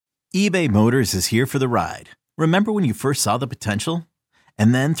eBay Motors is here for the ride. Remember when you first saw the potential?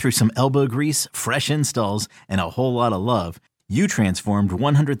 And then through some elbow grease, fresh installs, and a whole lot of love, you transformed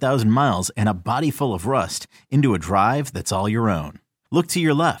 100,000 miles and a body full of rust into a drive that's all your own. Look to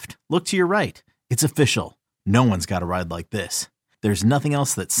your left. Look to your right. It's official. No one's got a ride like this. There's nothing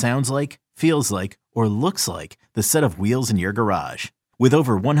else that sounds like, feels like, or looks like the set of wheels in your garage. With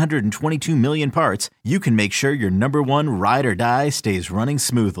over 122 million parts, you can make sure your number one ride or die stays running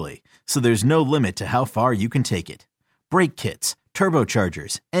smoothly. So there's no limit to how far you can take it. Brake kits,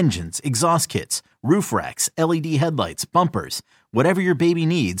 turbochargers, engines, exhaust kits, roof racks, LED headlights, bumpers, whatever your baby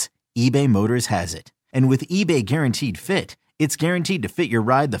needs, eBay Motors has it. And with eBay Guaranteed Fit, it's guaranteed to fit your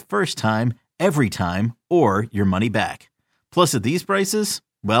ride the first time, every time, or your money back. Plus at these prices,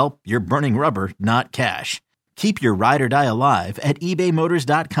 well, you're burning rubber, not cash. Keep your ride or die alive at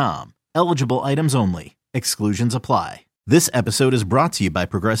ebaymotors.com. Eligible items only. Exclusions apply. This episode is brought to you by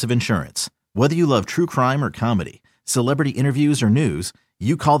Progressive Insurance. Whether you love true crime or comedy, celebrity interviews or news,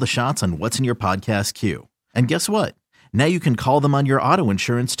 you call the shots on what's in your podcast queue. And guess what? Now you can call them on your auto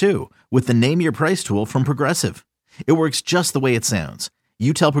insurance too with the Name Your Price tool from Progressive. It works just the way it sounds.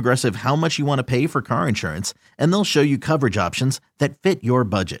 You tell Progressive how much you want to pay for car insurance, and they'll show you coverage options that fit your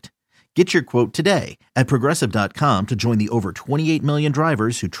budget. Get your quote today at Progressive.com to join the over 28 million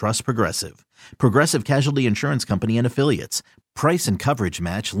drivers who trust Progressive. Progressive Casualty Insurance Company and Affiliates. Price and coverage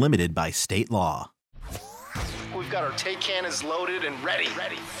match limited by state law. We've got our take cannons loaded and ready.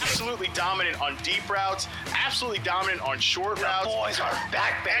 Absolutely dominant on deep routes. Absolutely dominant on short routes. The boys are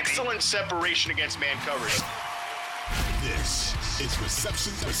back. Excellent separation against man coverage. This is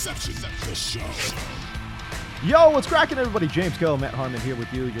Reception, the show. Yo, what's cracking, everybody? James Go, Matt Harmon here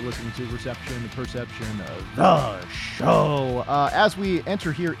with you. You're listening to Reception, the perception of the show. As we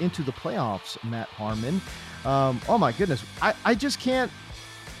enter here into the playoffs, Matt Harmon, oh my goodness, I just can't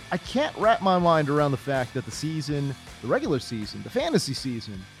wrap my mind around the fact that the season, the regular season, the fantasy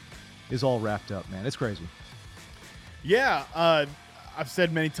season is all wrapped up, man. It's crazy. Yeah, I've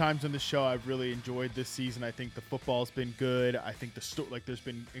said many times on the show I've really enjoyed this season. I think the football's been good. I think there's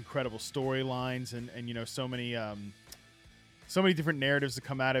been incredible storylines and you know so many different narratives that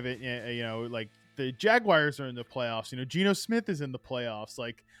come out of it. You know, like the Jaguars are in the playoffs. You know, Geno Smith is in the playoffs.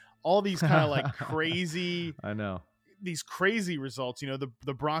 Like all these kind of like crazy. I know. These crazy results, you know,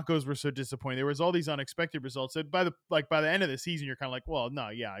 the Broncos were so disappointing. There was all these unexpected results that by the end of the season, you're kind of like, well, no,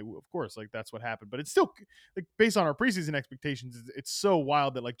 yeah, of course, like that's what happened. But it's still like based on our preseason expectations, it's so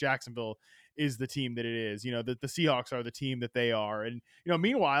wild that like Jacksonville is the team that it is, you know, that the Seahawks are the team that they are. And, you know,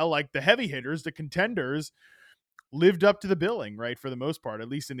 meanwhile, like the heavy hitters, the contenders lived up to the billing, right? For the most part, at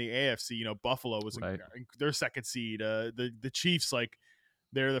least in the AFC, you know, Buffalo was their second seed. The Chiefs, like,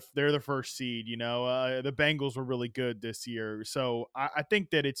 they're the first seed, you know. The Bengals were really good this year, so I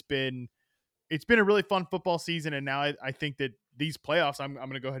think that it's been a really fun football season, and now I think that these playoffs, I'm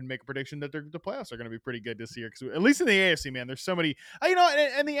going to go ahead and make a prediction that the playoffs are going to be pretty good this year, because at least in the AFC, man, there's so many, you know,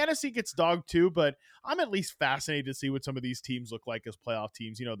 and the NFC gets dogged too, but I'm at least fascinated to see what some of these teams look like as playoff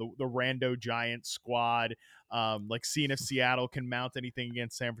teams. You know, the rando Giants squad, like seeing if Seattle can mount anything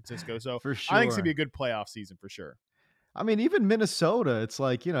against San Francisco. So For sure. I think it's going to be a good playoff season for sure. I mean, even Minnesota, it's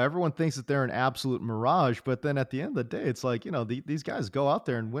like, you know, everyone thinks that they're an absolute mirage, but then at the end of the day, it's like, you know, these guys go out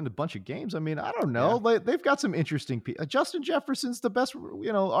there and win a bunch of games. I mean, I don't know. Yeah. They've got some interesting people. Justin Jefferson's the best,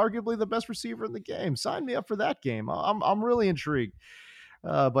 you know, arguably the best receiver in the game. Sign me up for that game. I'm really intrigued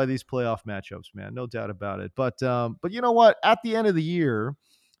by these playoff matchups, man. No doubt about it. But you know what? At the end of the year,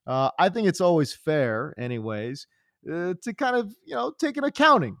 I think it's always fair anyways, to kind of, you know, take an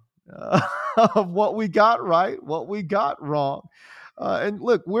accounting of what we got right, what we got wrong. And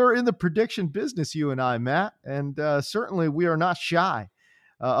look, we're in the prediction business, you and I, Matt, and certainly we are not shy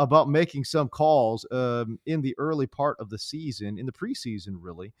about making some calls in the early part of the season, in the preseason,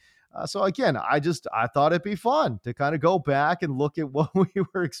 really. So again, I thought it'd be fun to kind of go back and look at what we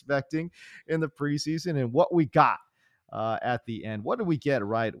were expecting in the preseason and what we got at the end. What did we get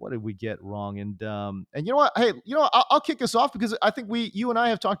right? What did we get wrong? And you know what? Hey, you know, I'll kick us off because I think you and I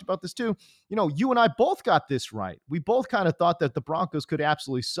have talked about this too. You know, you and I both got this right. We both kind of thought that the Broncos could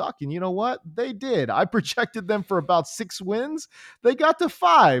absolutely suck. And you know what? They did. I projected them for about 6 wins. They got to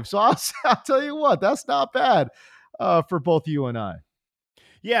 5. So I'll tell you what, that's not bad for both you and I.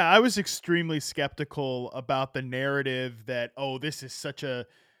 Yeah, I was extremely skeptical about the narrative that, oh, this is such a,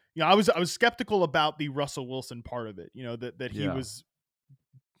 you know, I was skeptical about the Russell Wilson part of it, you know, that he was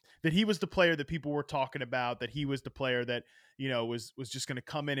the player that people were talking about, that he was the player that, you know, was just going to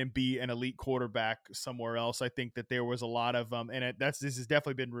come in and be an elite quarterback somewhere else. I think that there was a lot of, this has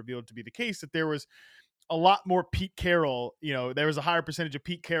definitely been revealed to be the case, that there was a lot more Pete Carroll. There was a higher percentage of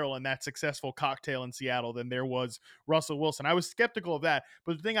Pete Carroll in that successful cocktail in Seattle than there was Russell Wilson. I was skeptical of that,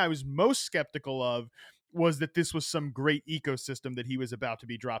 but the thing I was most skeptical of was that this was some great ecosystem that he was about to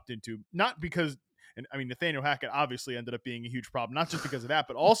be dropped into. Not because, and I mean, Nathaniel Hackett obviously ended up being a huge problem, not just because of that,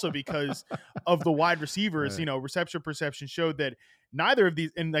 but also because of the wide receivers. Right. Reception perception showed that neither of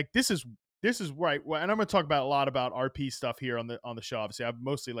these, and like this is right. And I'm going to talk about a lot about RP stuff here on the show. Obviously, I have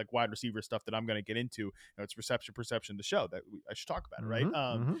mostly like wide receiver stuff that I'm going to get into. It's reception perception, the show that I should talk about it,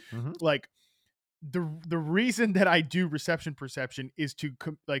 right? Like the reason that I do reception perception is to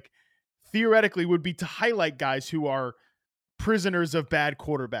theoretically would be to highlight guys who are prisoners of bad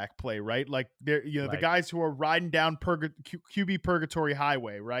quarterback play, right? Like they're, the guys who are riding down QB purgatory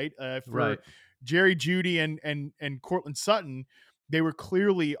highway, right? For Jerry Jeudy and Cortland Sutton, they were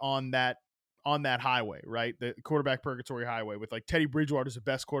clearly on that highway, right? The quarterback purgatory highway with like Teddy Bridgewater's the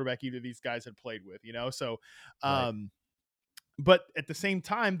best quarterback either of these guys had played with, So, but at the same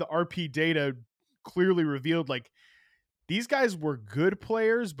time, the RP data clearly revealed like these guys were good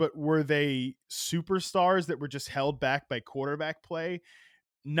players, but were they superstars that were just held back by quarterback play?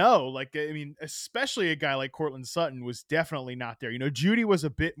 No, like, I mean, especially a guy like Cortland Sutton was definitely not there. Jeudy was a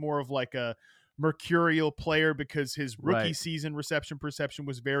bit more of like a mercurial player because his rookie season reception perception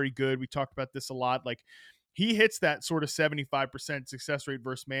was very good. We talked about this a lot. Like he hits that sort of 75% success rate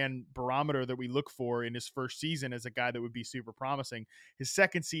versus man barometer that we look for in his first season as a guy that would be super promising. His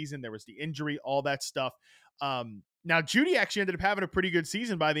second season, there was the injury, all that stuff. Now Jeudy actually ended up having a pretty good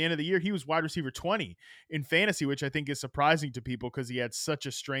season by the end of the year. He was wide receiver 20 in fantasy, which I think is surprising to people because he had such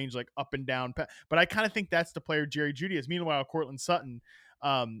a strange, like up and down. But I kind of think that's the player Jerry Jeudy is. Meanwhile, Cortland Sutton,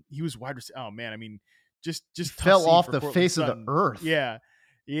 he was wide receiver. Oh man. I mean, just fell off the face of the earth.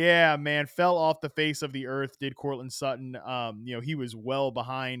 Yeah, man, fell off the face of the earth. Did Cortland Sutton? He was well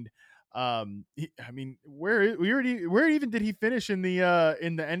behind. Where even did he finish in the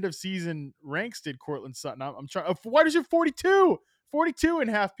end of season ranks? Did Cortland Sutton? I'm trying. Why does you 42 and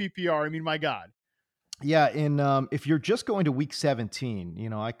half PPR? I mean, my God. Yeah, and if you're just going to week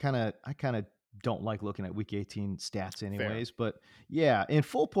 17, I kind of don't like looking at week 18 stats anyways. Fair. But yeah, in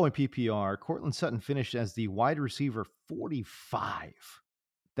full point PPR, Cortland Sutton finished as the wide receiver 45.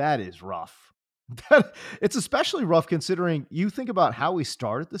 That is rough. It's especially rough considering you think about how he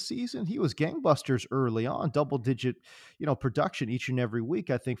started the season. He was gangbusters early on, double digit, production each and every week,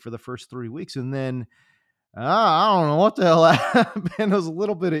 I think for the first 3 weeks. And then I don't know what the hell happened. There was a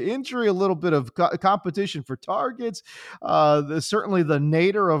little bit of injury, a little bit of competition for targets. Certainly the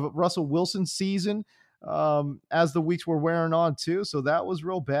nadir of Russell Wilson's season as the weeks were wearing on too. So that was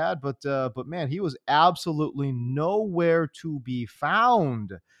real bad, but man, he was absolutely nowhere to be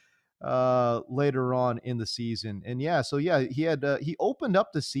found later on in the season. And he opened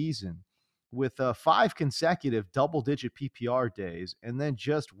up the season with 5 consecutive double-digit PPR days, and then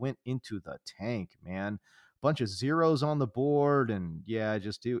just went into the tank, man. Bunch of zeros on the board, and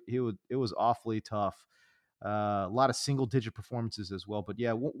it was awfully tough. A lot of single-digit performances as well. But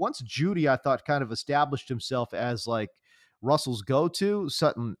yeah, once Jeudy, I thought, kind of established himself as like Russell's go-to,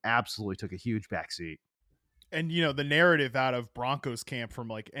 Sutton absolutely took a huge backseat. And, the narrative out of Broncos camp from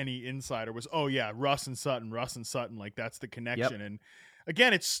like any insider was, oh yeah, Russ and Sutton, like that's the connection. Yep. And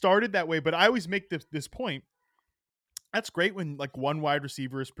again, it started that way, but I always make this point. That's great when like one wide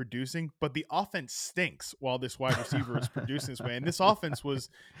receiver is producing, but the offense stinks while this wide receiver is producing this way. And this offense was,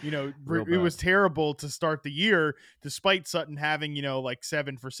 it was terrible to start the year, despite Sutton having, like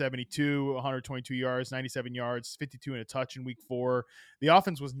 7 for 72, 122 yards, 97 yards, 52 and a touch in week 4. The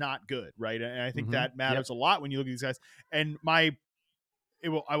offense was not good. Right. And I think that matters a lot when you look at these guys. And I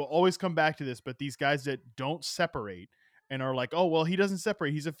will always come back to this, but these guys that don't separate and are like, oh, well, he doesn't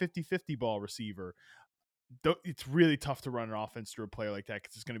separate. He's a 50-50 ball receiver. It's really tough to run an offense through a player like that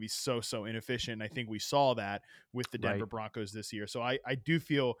because it's going to be so inefficient. And I think we saw that with the Denver Broncos this year. So I do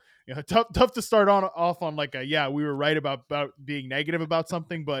feel tough to start off on like we were right about being negative about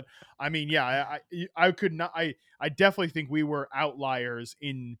something, but I mean I could not I definitely think we were outliers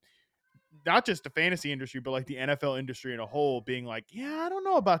in not just the fantasy industry but like the NFL industry in a whole, being like I don't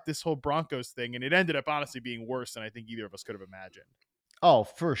know about this whole Broncos thing, and it ended up honestly being worse than I think either of us could have imagined. Oh,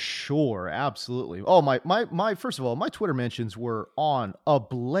 for sure. Absolutely. Oh, my first of all, my Twitter mentions were on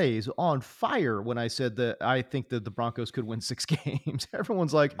fire when I said that I think that the Broncos could win 6 games.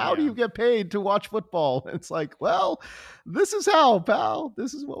 Everyone's like, how do you get paid to watch football? It's like, well, this is how, pal.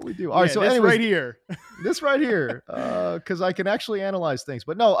 This is what we do. All right. So anyways, this right here, because I can actually analyze things.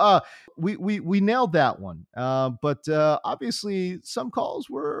 But no, we nailed that one. But obviously some calls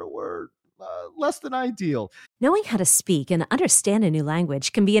were less than ideal. Knowing how to speak and understand a new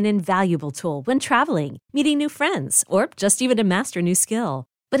language can be an invaluable tool when traveling, meeting new friends, or just even to master a new skill.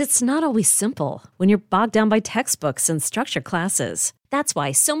 But it's not always simple when you're bogged down by textbooks and structured classes. That's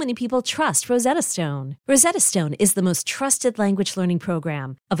why so many people trust Rosetta Stone. Rosetta Stone is the most trusted language learning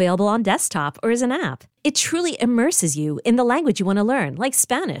program, available on desktop or as an app. It truly immerses you in the language you want to learn, like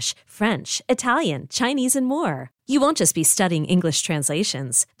Spanish, French, Italian, Chinese, and more. You won't just be studying English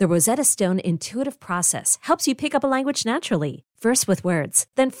translations. The Rosetta Stone intuitive process helps you pick up a language naturally, first with words,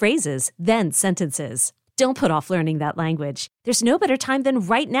 then phrases, then sentences. Don't put off learning that language. There's no better time than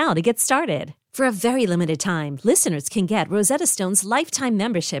right now to get started. For a very limited time, listeners can get Rosetta Stone's lifetime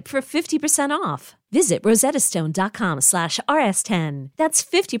membership for 50% off. Visit rosettastone.com/rs10. That's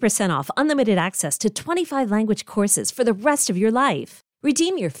 50% off unlimited access to 25 language courses for the rest of your life.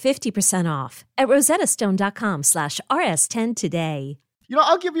 Redeem your 50% off at rosettastone.com/rs10 today.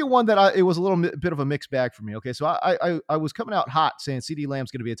 I'll give you one that it was a little bit of a mixed bag for me. Okay, so I was coming out hot saying CeeDee Lamb's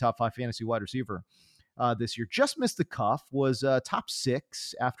going to be a top 5 fantasy wide receiver this year. Just missed the cuff, was top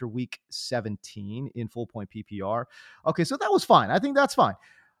 6 after week 17 in full point PPR. Okay, so that was fine. I think that's fine.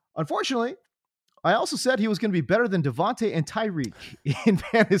 Unfortunately, I also said he was going to be better than Devontae and Tyreek in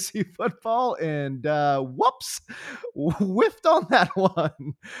fantasy football, and whoops, whiffed on that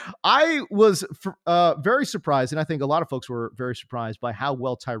one. I was very surprised, and I think a lot of folks were very surprised by how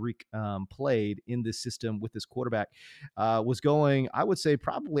well Tyreek played in this system with this quarterback. Was going, I would say,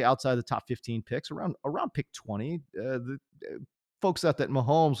 probably outside the top 15 picks, around pick 20. Folks thought that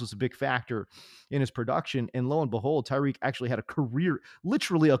Mahomes was a big factor in his production. And lo and behold, Tyreek actually had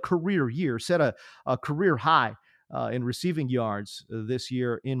literally a career year, set a career high in receiving yards this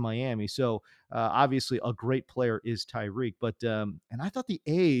year in Miami. So obviously a great player is Tyreek. But and I thought the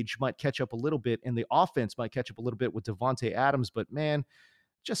age might catch up a little bit and the offense might catch up a little bit with Devontae Adams. But man,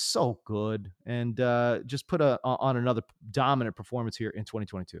 just so good. And just put on another dominant performance here in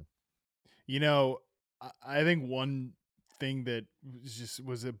 2022. I think one thing that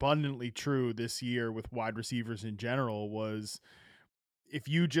was abundantly true this year with wide receivers in general was if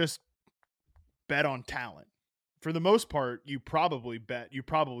you just bet on talent, for the most part, you probably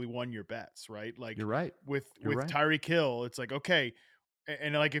won your bets, right? Like you're right. With right. Tyreek Hill, it's like, okay.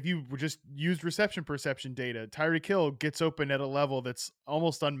 And like, if you just used reception perception data, Tyreek Hill gets open at a level that's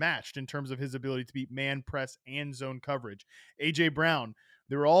almost unmatched in terms of his ability to beat man, press, and zone coverage. AJ Brown,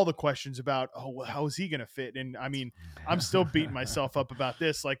 there were all the questions about, how is he going to fit? And I mean, I'm still beating myself up about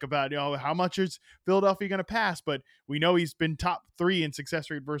this, like about, how much is Philadelphia going to pass? But we know he's been top 3 in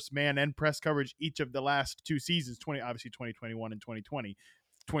success rate versus man and press coverage each of the last 2 seasons, obviously 2021 and 2020,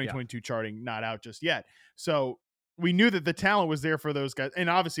 2022 charting not out just yet. So we knew that the talent was there for those guys. And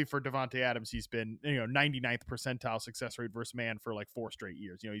obviously for Devontae Adams, he's been, 99th percentile success rate versus man for like 4 straight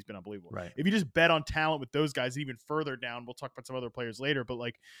years. He's been unbelievable. Right. If you just bet on talent with those guys, even further down, we'll talk about some other players later, but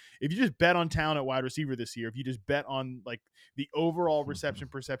like, if you just bet on talent at wide receiver this year, if you just bet on like the overall reception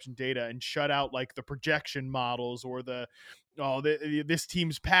perception data and shut out like the projection models or this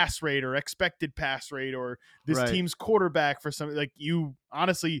team's pass rate or expected pass rate or this team's quarterback for something, like, you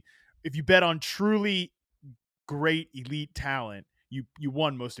honestly, if you bet on truly great elite talent, you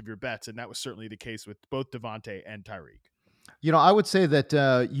won most of your bets, and that was certainly the case with both Devontae and Tyreek. I would say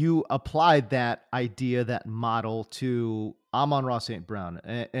that you applied that idea, that model, to Amon-Ra St. Brown.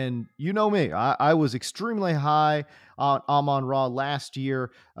 And you know me, I was extremely high on Amon-Ra last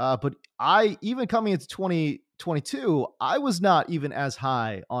year, but even coming into 2022, I was not even as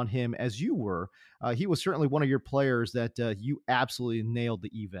high on him as you were. He was certainly one of your players that you absolutely nailed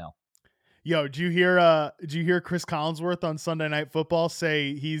the eval. Yo, did you hear Chris Collinsworth on Sunday Night Football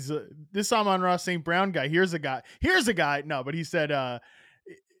say he's this Amon-Ra St. Brown guy? Here's a guy. No, but he said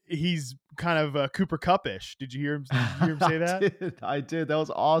he's kind of Cooper Kupp-ish. Did you hear him say that? I did. That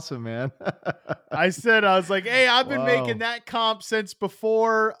was awesome, man. I was like, hey, I've been making that comp since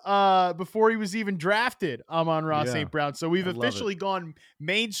before he was even drafted, Amon-Ra St. Brown. So we've officially gone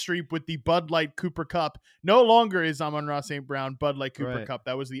mainstream with the Bud Light Cooper Kupp. No longer is Amon-Ra St. Brown Bud Light Cooper Kupp.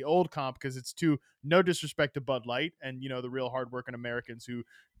 That was the old comp because it's no disrespect to Bud Light and the real hardworking Americans who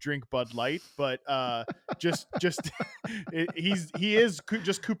drink Bud Light, but he is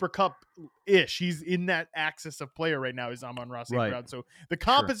just Cooper Kupp-ish. He's in that axis of player right now. Is Amon-Ra St. Brown. So the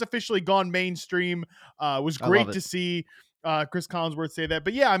comp has officially gone mainstream. Was great to see Chris Collinsworth say that.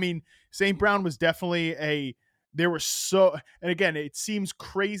 But yeah, I mean, St. Brown was definitely and again, it seems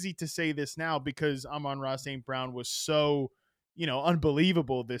crazy to say this now because Amon-Ra St. Brown was so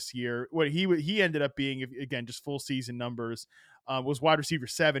unbelievable this year. What he ended up being, again, just full season numbers, was wide receiver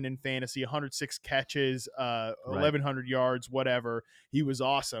 7 in fantasy, 106 catches, 1,100 yards, whatever. He was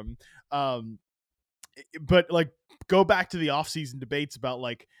awesome. But like, go back to the offseason debates about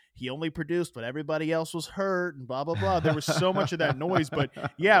like he only produced when everybody else was hurt and blah blah blah. There was so much of that noise, but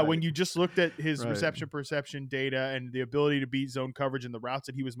yeah, Right. when you just looked at his Right. reception perception data and the ability to beat zone coverage and the routes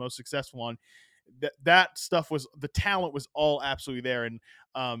that he was most successful on, that stuff was, the talent was all absolutely there. And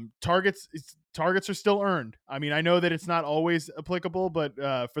targets are still earned. I mean, I know that it's not always applicable, but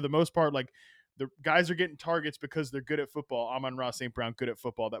for the most part, like, the guys are getting targets because they're good at football. Amon-Ra St. Brown, good at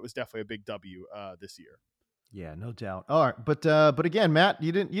football. That was definitely a big W this year. Yeah, no doubt. All right, but again, Matt,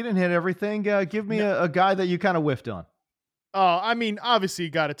 you didn't hit everything. Give me a guy that you kind of whiffed on. Oh, I mean, obviously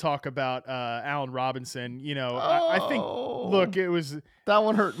you got to talk about Allen Robinson. You know, I think, look, it was, that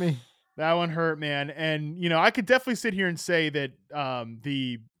one hurt me. That one hurt, man. And, you know, I could definitely sit here and say that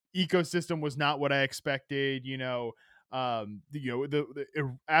the ecosystem was not what I expected. The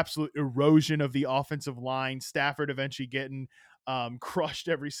absolute erosion of the offensive line, Stafford eventually getting crushed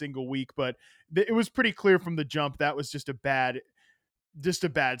every single week. But it was pretty clear from the jump that was just a bad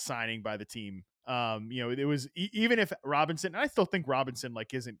signing by the team. It was, even if Robinson, and I still think Robinson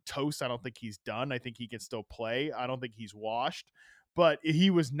like isn't toast. I don't think he's done. I think he can still play. I don't think he's washed. But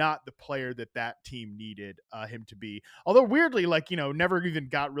he was not the player that team needed him to be. Although weirdly, like, never even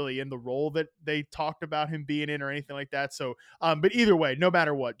got really in the role that they talked about him being in or anything like that. So, but either way, no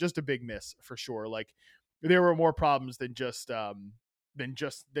matter what, just a big miss for sure. Like, there were more problems than just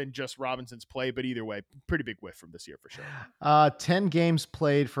Robinson's play. But either way, pretty big whiff from this year for sure. 10 games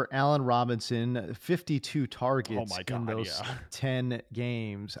played for Allen Robinson, 52 targets in those 10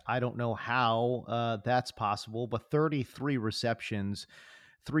 games. I don't know how that's possible, but 33 receptions,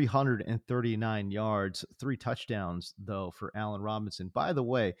 339 yards, 3 touchdowns though for Allen Robinson. By the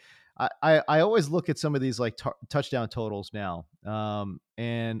way, I always look at some of these like touchdown totals now,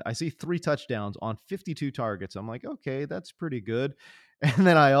 and I see 3 touchdowns on 52 targets. I'm like, okay, that's pretty good. And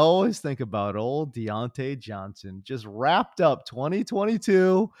then I always think about old Deontay Johnson, just wrapped up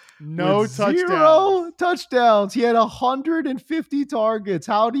 2022, no touchdowns. 0 touchdowns. He had 150 targets.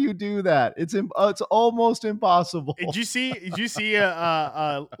 How do you do that? It's almost impossible. Did you see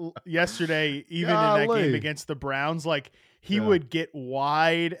yesterday, even in that game against the Browns, like, he would get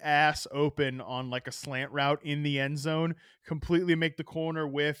wide ass open on like a slant route in the end zone, completely make the corner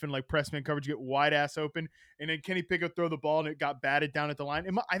whiff and like press man coverage, get wide ass open. And then Kenny Pickett throw the ball and it got batted down at the line.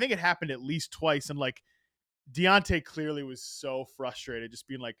 I think it happened at least twice. And like, Deontay clearly was so frustrated, just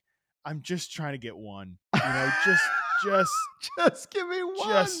being like, I'm just trying to get one, just give me one,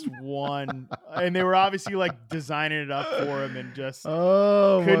 just one. And they were obviously like designing it up for him and just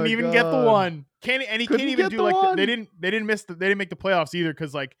couldn't even get the one. He can't even do like one. They didn't make the playoffs either,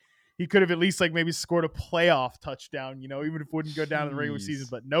 because like he could have at least like maybe scored a playoff touchdown, even if it wouldn't go down in the regular season.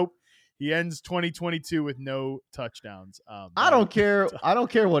 But nope. He ends 2022 with no touchdowns. I don't care. I don't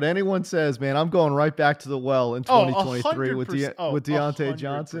care what anyone says, man. I'm going right back to the well in 2023 with Deontay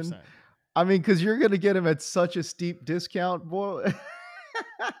Johnson. I mean, because you're going to get him at such a steep discount, boy.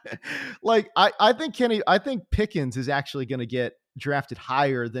 Like, I think Pickens is actually going to get drafted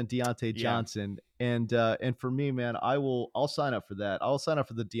higher than Deontay Johnson. And for me, man, I'll sign up for that. I'll sign up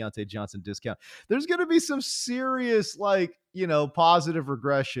for the Deontay Johnson discount. There's going to be some serious, like, positive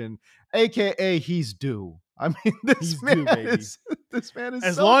regression, AKA he's due. I mean, this man is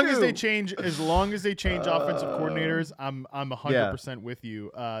as so long new. as they change offensive coordinators, I'm 100% with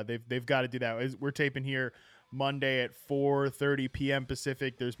you. They've got to do that. We're taping here Monday at 4:30 p.m.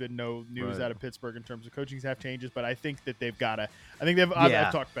 Pacific. There's been no news out of Pittsburgh in terms of coaching staff changes, but I think that they've got to.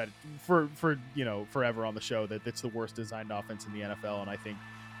 I've talked about it for forever on the show that it's the worst designed offense in the NFL, and I think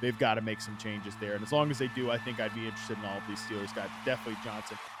they've got to make some changes there. And as long as they do, I think I'd be interested in all of these Steelers guys. Definitely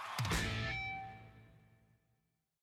Johnson.